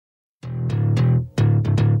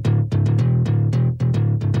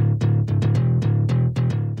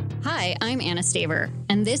Anna Staver,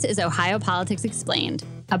 and this is Ohio Politics Explained,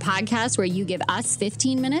 a podcast where you give us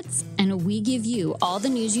 15 minutes and we give you all the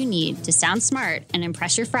news you need to sound smart and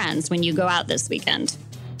impress your friends when you go out this weekend.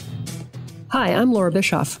 Hi, I'm Laura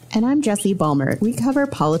Bischoff. And I'm Jesse Balmer. We cover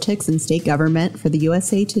politics and state government for the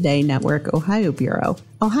USA Today Network Ohio Bureau.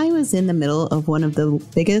 Ohio is in the middle of one of the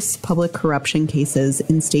biggest public corruption cases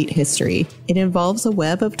in state history. It involves a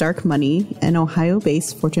web of dark money, an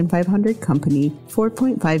Ohio-based Fortune 500 company,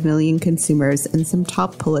 4.5 million consumers, and some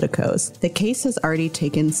top politicos. The case has already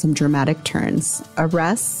taken some dramatic turns.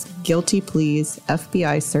 Arrests, guilty pleas,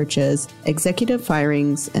 FBI searches, executive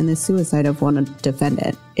firings, and the suicide of one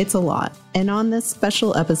defendant. It's a lot. And on this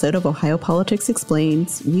special episode of Ohio Politics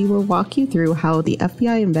Explains, we will walk you through how the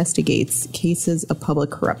FBI investigates cases of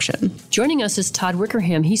public corruption. Joining us is Todd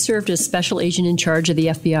Wickerham. He served as special agent in charge of the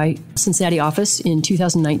FBI Cincinnati office in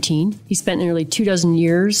 2019. He spent nearly 24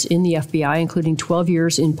 years in the FBI, including 12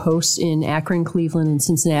 years in posts in Akron, Cleveland, and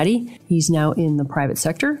Cincinnati. He's now in the private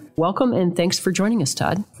sector. Welcome, and thanks for joining us,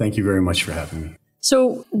 Todd. Thank you very much for having me.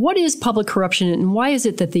 So what is public corruption, and why is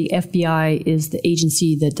it that the FBI is the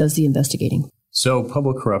agency that does the investigating? So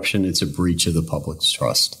public corruption, it's a breach of the public's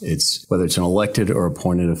trust. It's whether it's an elected or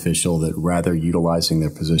appointed official that rather utilizing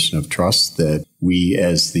their position of trust that we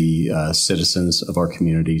as the citizens of our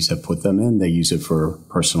communities have put them in, they use it for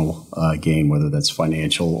personal gain, whether that's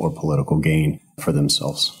financial or political gain for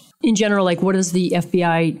themselves. In general, what does the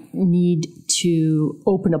FBI need to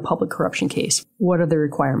open a public corruption case? What are the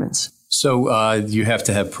requirements? So you have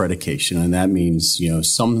to have predication, and that means,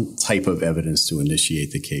 some type of evidence to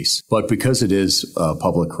initiate the case. But because it is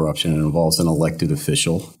public corruption and involves an elected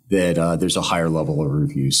official, that there's a higher level of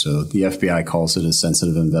review. So the FBI calls it a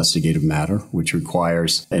sensitive investigative matter, which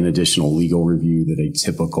requires an additional legal review that a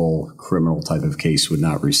typical criminal type of case would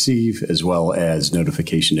not receive, as well as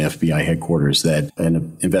notification to FBI headquarters that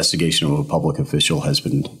an investigation of a public official has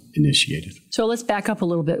been initiated. So let's back up a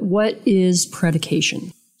little bit. What is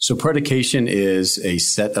predication? So predication is a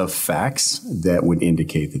set of facts that would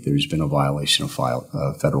indicate that there's been a violation of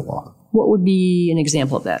federal law. What would be an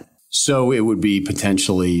example of that? So it would be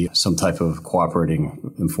potentially some type of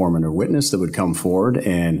cooperating informant or witness that would come forward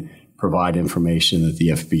and provide information that the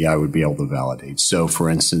FBI would be able to validate. So, for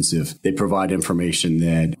instance, if they provide information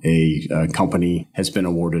that a company has been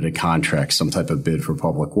awarded a contract, some type of bid for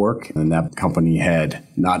public work, and that company had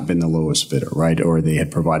not been the lowest bidder, right? Or they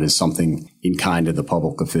had provided something in kind to the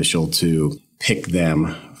public official to pick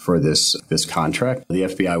them for this contract. The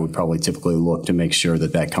FBI would probably typically look to make sure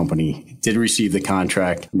that that company did receive the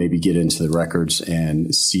contract, maybe get into the records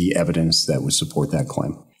and see evidence that would support that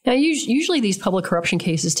claim. Now, usually these public corruption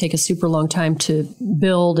cases take a super long time to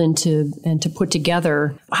build and to put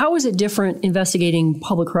together. How is it different investigating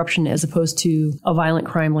public corruption as opposed to a violent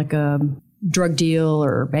crime like a drug deal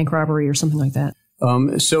or bank robbery or something like that?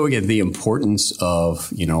 So again, the importance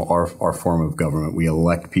of, our form of government, we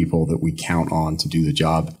elect people that we count on to do the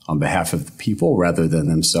job on behalf of the people rather than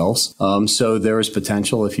themselves. So there is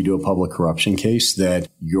potential if you do a public corruption case that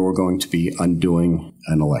you're going to be undoing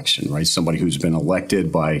an election, right? Somebody who's been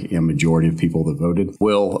elected by a majority of people that voted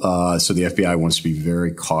will. So the FBI wants to be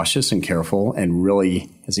very cautious and careful and really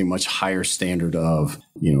has a much higher standard of,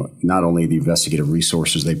 not only the investigative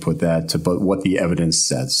resources they put that to, but what the evidence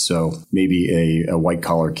says. So maybe a white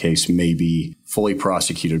collar case may be fully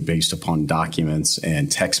prosecuted based upon documents and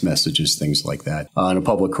text messages, things like that. In a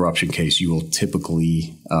public corruption case, you will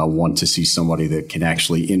typically want to see somebody that can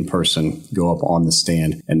actually in person go up on the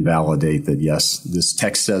stand and validate that, yes, this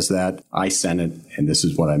text says that, I sent it, and this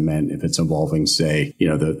is what I meant if it's involving, say,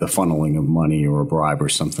 the funneling of money or a bribe or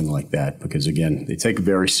something like that. Because again, they take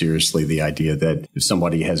very seriously the idea that if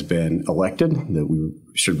somebody has been elected, that we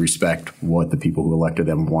should respect what the people who elected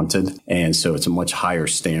them wanted. And so it's a much higher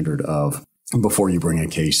standard of before you bring a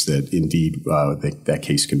case that indeed that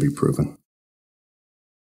case can be proven.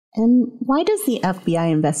 And why does the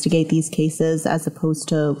FBI investigate these cases as opposed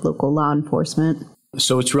to local law enforcement?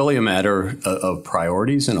 So it's really a matter of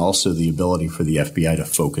priorities and also the ability for the FBI to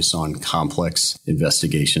focus on complex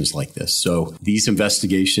investigations like this. So these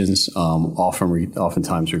investigations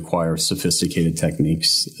oftentimes require sophisticated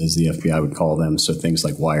techniques, as the FBI would call them. So things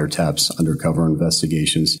like wiretaps, undercover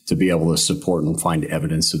investigations, to be able to support and find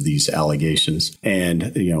evidence of these allegations. And,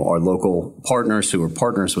 our local partners who are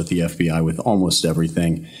partners with the FBI with almost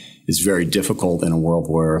everything is very difficult in a world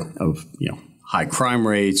where high crime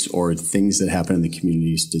rates or things that happen in the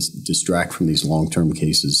communities distract from these long-term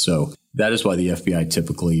cases. So that is why the FBI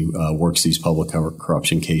typically works these public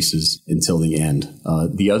corruption cases until the end.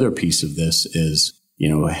 The other piece of this is,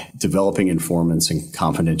 developing informants and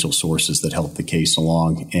confidential sources that help the case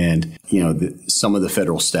along. And, some of the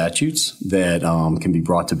federal statutes that can be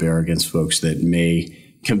brought to bear against folks that may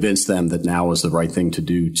convince them that now is the right thing to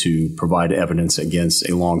do to provide evidence against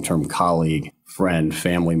a long-term colleague, friend,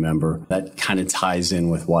 family member. That kind of ties in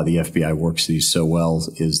with why the FBI works these so well,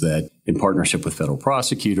 is that in partnership with federal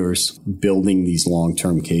prosecutors, building these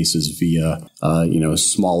long-term cases via,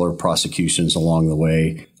 smaller prosecutions along the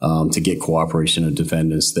way to get cooperation of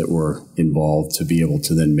defendants that were involved to be able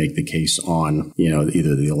to then make the case on,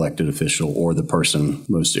 either the elected official or the person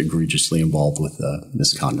most egregiously involved with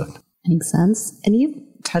misconduct. Makes sense. And you've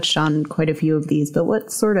touched on quite a few of these, but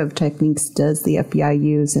what sort of techniques does the FBI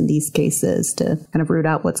use in these cases to kind of root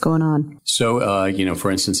out what's going on? So,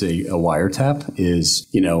 for instance, a wiretap is,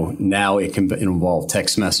 now it can involve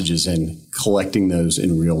text messages and collecting those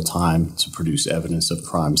in real time to produce evidence of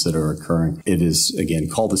crimes that are occurring. It is, again,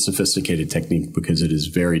 called a sophisticated technique because it is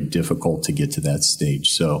very difficult to get to that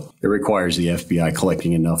stage. So it requires the FBI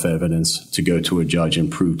collecting enough evidence to go to a judge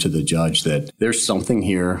and prove to the judge that there's something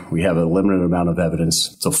here. We have a limited amount of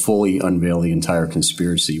evidence to fully unveil the entire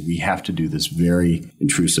conspiracy. We have to do this very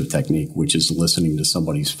intrusive technique, which is listening to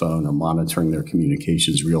somebody's phone or monitoring their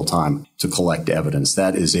communications real time to collect evidence.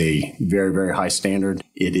 That is a very, very high standard.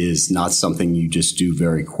 It is not something you just do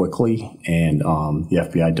very quickly, and the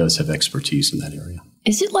FBI does have expertise in that area.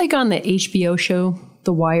 Is it like on the HBO show,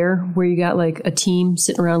 The Wire, where you got like a team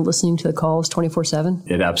sitting around listening to the calls 24/7?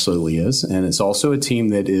 It absolutely is. And it's also a team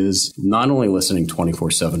that is not only listening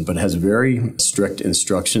 24/7, but has very strict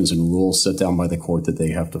instructions and rules set down by the court that they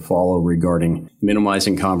have to follow regarding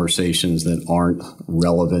minimizing conversations that aren't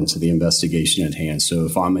relevant to the investigation at hand. So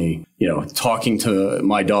if I'm talking to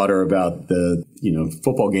my daughter about the,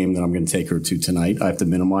 football game that I'm going to take her to tonight, I have to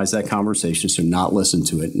minimize that conversation, so not listen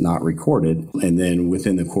to it, not record it, and then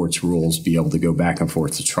within the court's rules, be able to go back and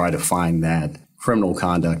forth to try to find that criminal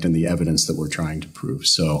conduct and the evidence that we're trying to prove.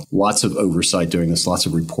 So lots of oversight doing this, lots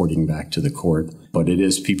of reporting back to the court, but it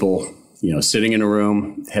is people sitting in a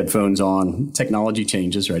room, headphones on. Technology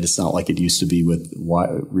changes, right? It's not like it used to be with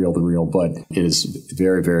reel-to-reel, but it is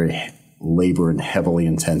very, very labor and heavily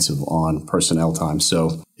intensive on personnel time.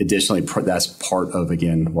 So additionally, that's part of,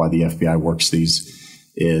 again, why the FBI works these,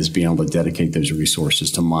 is being able to dedicate those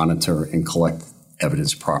resources to monitor and collect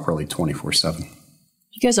evidence properly 24/7.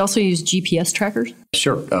 You guys also use GPS trackers?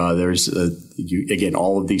 Sure. Again,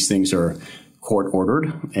 all of these things are court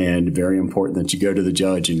ordered, and very important that you go to the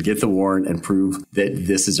judge and get the warrant and prove that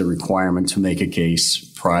this is a requirement to make a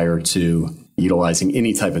case prior to utilizing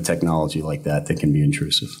any type of technology like that can be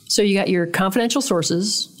intrusive. So you got your confidential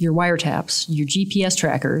sources, your wiretaps, your GPS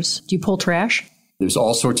trackers. Do you pull trash? There's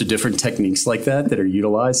all sorts of different techniques like that are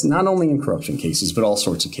utilized, not only in corruption cases, but all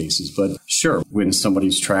sorts of cases. But sure, when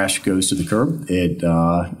somebody's trash goes to the curb, it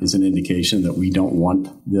is an indication that we don't want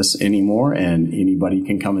this anymore, and anybody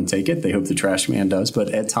can come and take it. They hope the trash man does, but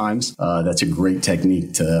at times that's a great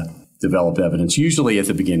technique to develop evidence, usually at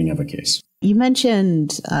the beginning of a case. You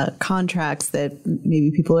mentioned contracts that maybe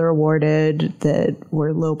people are awarded that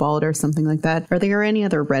were lowballed or something like that. Are there any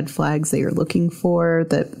other red flags that you're looking for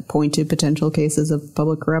that point to potential cases of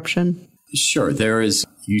public corruption? Sure. There is.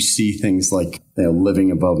 You see things like living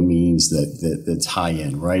above means that tie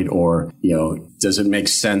in, right? Or, does it make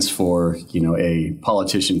sense for, a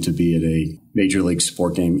politician to be at a major league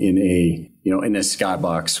sport game in a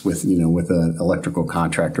skybox with an electrical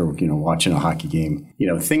contractor, watching a hockey game,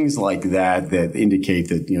 things like that indicate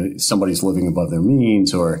that, somebody's living above their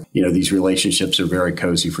means, or, these relationships are very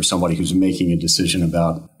cozy for somebody who's making a decision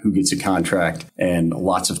about who gets a contract and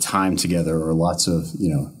lots of time together, or lots of,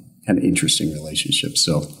 kind of interesting relationships.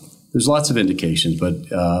 So there's lots of indications, but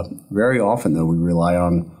very often, though, we rely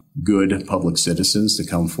on good public citizens to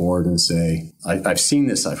come forward and say, I've seen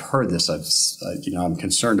this, I've heard this, I'm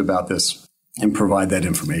concerned about this, and provide that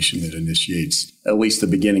information that initiates at least the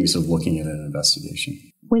beginnings of looking at an investigation.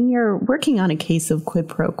 When you're working on a case of quid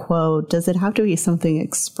pro quo, does it have to be something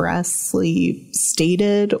expressly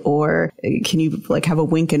stated, or can you have a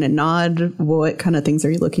wink and a nod? What kind of things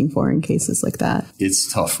are you looking for in cases like that?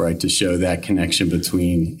 It's tough, right, to show that connection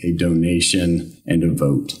between a donation and a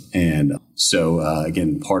vote. And so,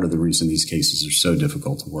 again, part of the reason these cases are so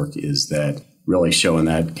difficult to work is that really showing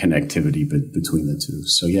that connectivity between the two.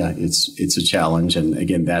 So, yeah, it's a challenge. And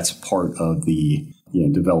again, that's part of the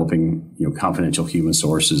developing, confidential human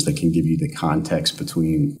sources that can give you the context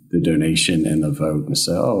between the donation and the vote, and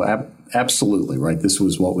say, absolutely, right, this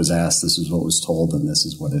was what was asked, this is what was told, and this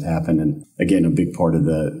is what had happened. And again, a big part of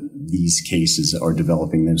these cases are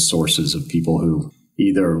developing those sources of people who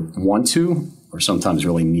either want to sometimes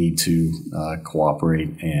really need to cooperate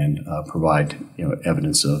and provide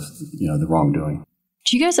evidence of the wrongdoing.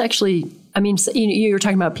 Do you guys actually, you were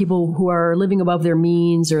talking about people who are living above their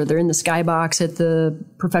means, or they're in the skybox at the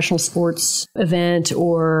professional sports event,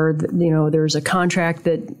 or, there's a contract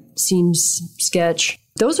that seems sketch.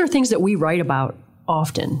 Those are things that we write about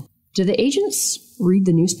often. Do the agents read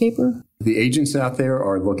the newspaper? The agents out there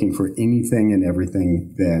are looking for anything and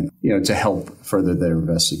everything that, to help further their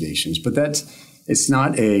investigations. But it's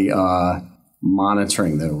not a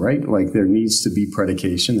monitoring, though, right? Like, there needs to be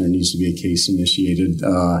predication. There needs to be a case initiated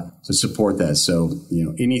to support that. So,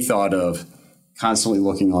 any thought of constantly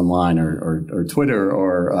looking online or Twitter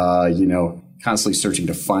or, constantly searching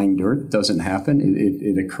to find dirt doesn't happen.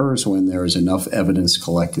 It occurs when there is enough evidence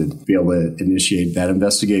collected to be able to initiate that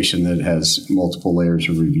investigation that has multiple layers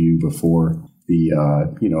of review before the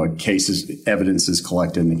evidence is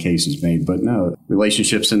collected and the case is made. But no,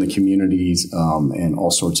 relationships in the communities and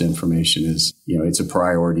all sorts of information is, it's a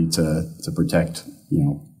priority to protect,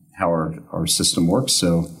 how our system works.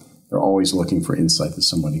 So they're always looking for insight that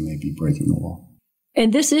somebody may be breaking the law.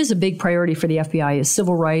 And this is a big priority for the FBI, is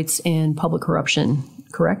civil rights and public corruption,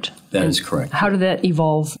 correct? That is correct. How did that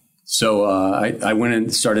evolve? So I went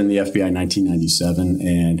and started in the FBI in 1997,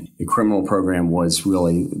 and the criminal program was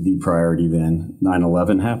really the priority then.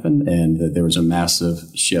 9/11 happened, and there was a massive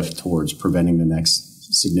shift towards preventing the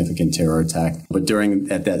next significant terror attack. But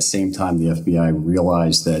at that same time, the FBI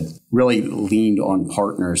realized that, really leaned on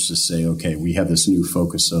partners to say, okay, we have this new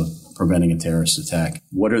focus of preventing a terrorist attack.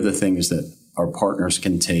 What are the things that our partners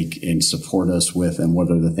can take and support us with, and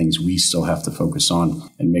what are the things we still have to focus on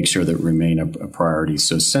and make sure that remain a priority?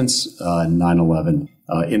 So since 9/11,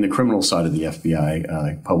 in the criminal side of the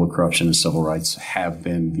FBI, public corruption and civil rights have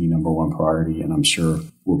been the number one priority, and I'm sure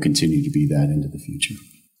will continue to be that into the future.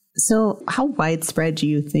 So how widespread do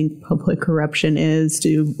you think public corruption is?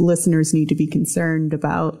 Do listeners need to be concerned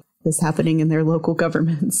about this happening in their local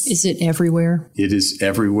governments? Is it everywhere? It is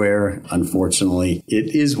everywhere, unfortunately.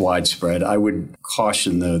 It is widespread. I would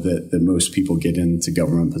caution, though, that most people get into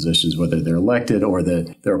government positions, whether they're elected or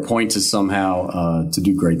that they're appointed somehow to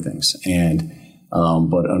do great things. And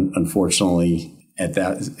but unfortunately, at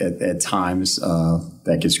times,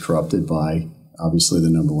 that gets corrupted by, obviously,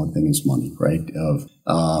 the number one thing is money, right?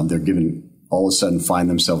 They're given, all of a sudden find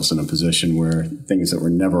themselves in a position where things that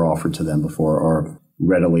were never offered to them before are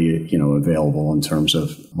readily, available in terms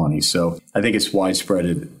of money. So I think it's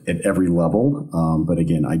widespread at every level. But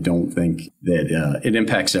again, I don't think that it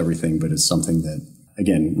impacts everything, but it's something that,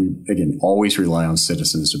 we always rely on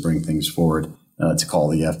citizens to bring things forward, to call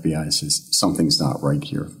the FBI and say something's not right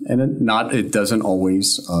here. And it doesn't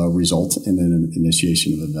always result in an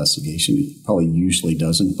initiation of investigation. It probably usually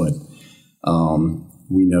doesn't, but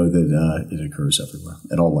we know that it occurs everywhere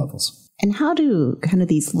at all levels. And how do kind of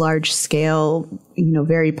these large scale,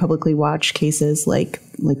 very publicly watched cases like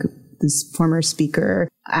this former speaker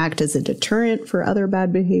act as a deterrent for other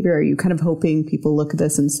bad behavior? Are you kind of hoping people look at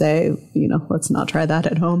this and say, let's not try that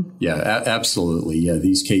at home? Yeah, absolutely. Yeah,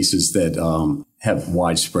 these cases that have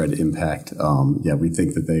widespread impact, we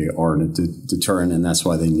think that they are a deterrent, and that's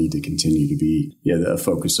why they need to continue to be the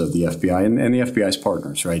focus of the FBI and the FBI's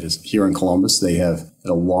partners, right? Here in Columbus, they have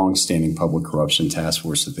a long-standing public corruption task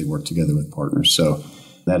force that they work together with partners. So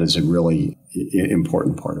that is a really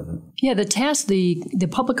important part of it. Yeah, the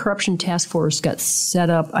public corruption task force got set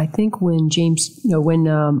up, I think, when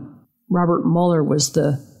Robert Mueller was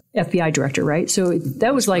the FBI director, right? So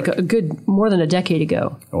that was like a good more than a decade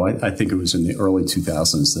ago. Oh, I think it was in the early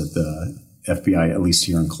 2000s that the FBI, at least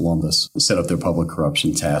here in Columbus, set up their public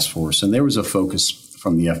corruption task force. And there was a focus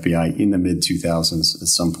from the FBI in the mid-2000s at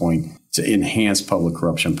some point to enhance public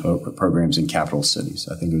corruption programs in capital cities.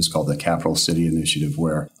 I think it was called the Capital City Initiative,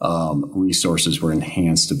 where resources were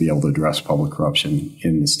enhanced to be able to address public corruption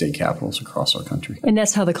in the state capitals across our country. And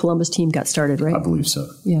that's how the Columbus team got started, right? I believe so.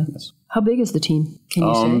 Yeah. Yes. How big is the team? Can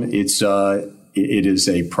you say? It is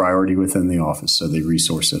a priority within the office, so they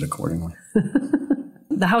resource it accordingly.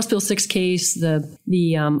 The House Bill 6 case, the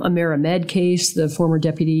AmeriMed case, the former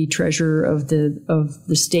deputy treasurer of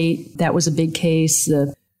the state, that was a big case.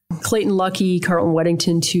 The Clayton Luckey, Carlton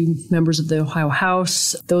Weddington, two members of the Ohio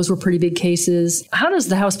House, those were pretty big cases. How does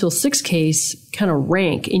the House Bill 6 case kind of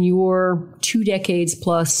rank in your 2 decades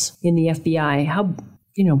plus in the FBI?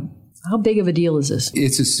 How big of a deal is this?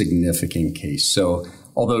 It's a significant case. So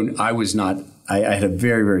although I was not, I had a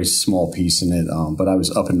very, very small piece in it, but I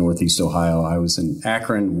was up in Northeast Ohio. I was in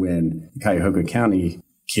Akron when the Cuyahoga County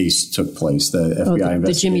case took place, the FBI investigation.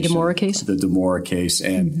 The Jimmy DeMora case? The DeMora case.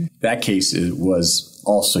 And that case was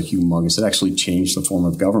also humongous. It actually changed the form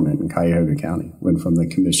of government in Cuyahoga County, went from the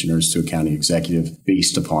commissioners to a county executive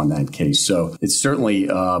based upon that case. So it's certainly,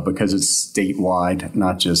 because it's statewide,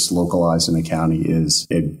 not just localized in a county, is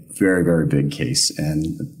a very, very big case,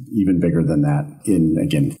 and even bigger than that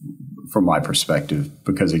again, from my perspective,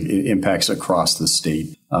 because it impacts across the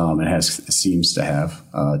state. It seems to have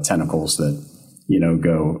tentacles that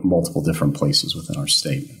go multiple different places within our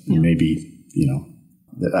state. Yeah. And maybe,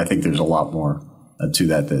 I think there's a lot more to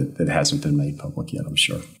that hasn't been made public yet, I'm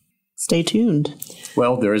sure. Stay tuned.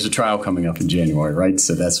 Well, there is a trial coming up in January, right?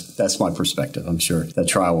 So that's my perspective. I'm sure that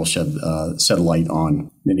trial will shed light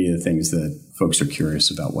on many of the things that folks are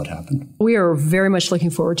curious about what happened. We are very much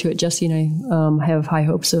looking forward to it. Jesse and I have high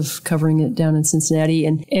hopes of covering it down in Cincinnati.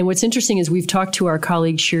 And what's interesting is we've talked to our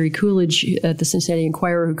colleague Sherry Coolidge at the Cincinnati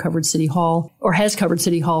Enquirer, who covered City Hall, or has covered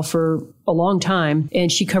City Hall for a long time.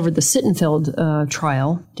 And she covered the Sittenfeld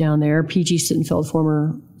trial down there. P.G. Sittenfeld,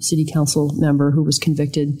 former city council member who was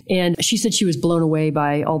convicted. And she said she was blown away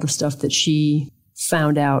by all the stuff that she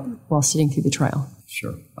found out while sitting through the trial.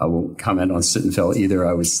 Sure. I won't comment on Sittenfeld either.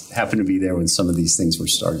 I happened to be there when some of these things were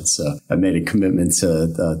started. So I made a commitment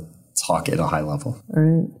to talk at a high level. All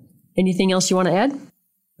right. Anything else you want to add?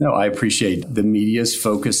 No, I appreciate the media's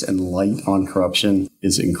focus and light on corruption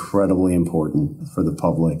is incredibly important for the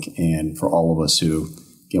public and for all of us who,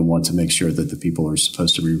 again, want to make sure that the people who are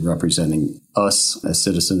supposed to be representing us as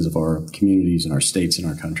citizens of our communities and our states and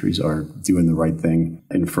our countries are doing the right thing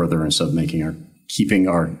in furtherance of keeping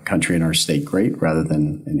our country and our state great rather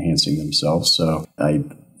than enhancing themselves. So I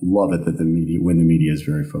love it that when the media is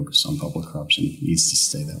very focused on public corruption, it needs to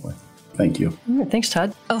stay that way. Thank you. All right, thanks,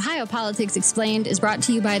 Todd. Ohio Politics Explained is brought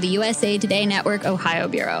to you by the USA Today Network Ohio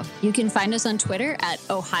Bureau. You can find us on Twitter at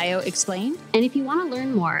Ohio Explained. And if you want to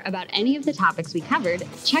learn more about any of the topics we covered,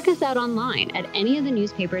 check us out online at any of the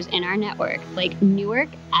newspapers in our network, like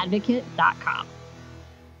NewarkAdvocate.com.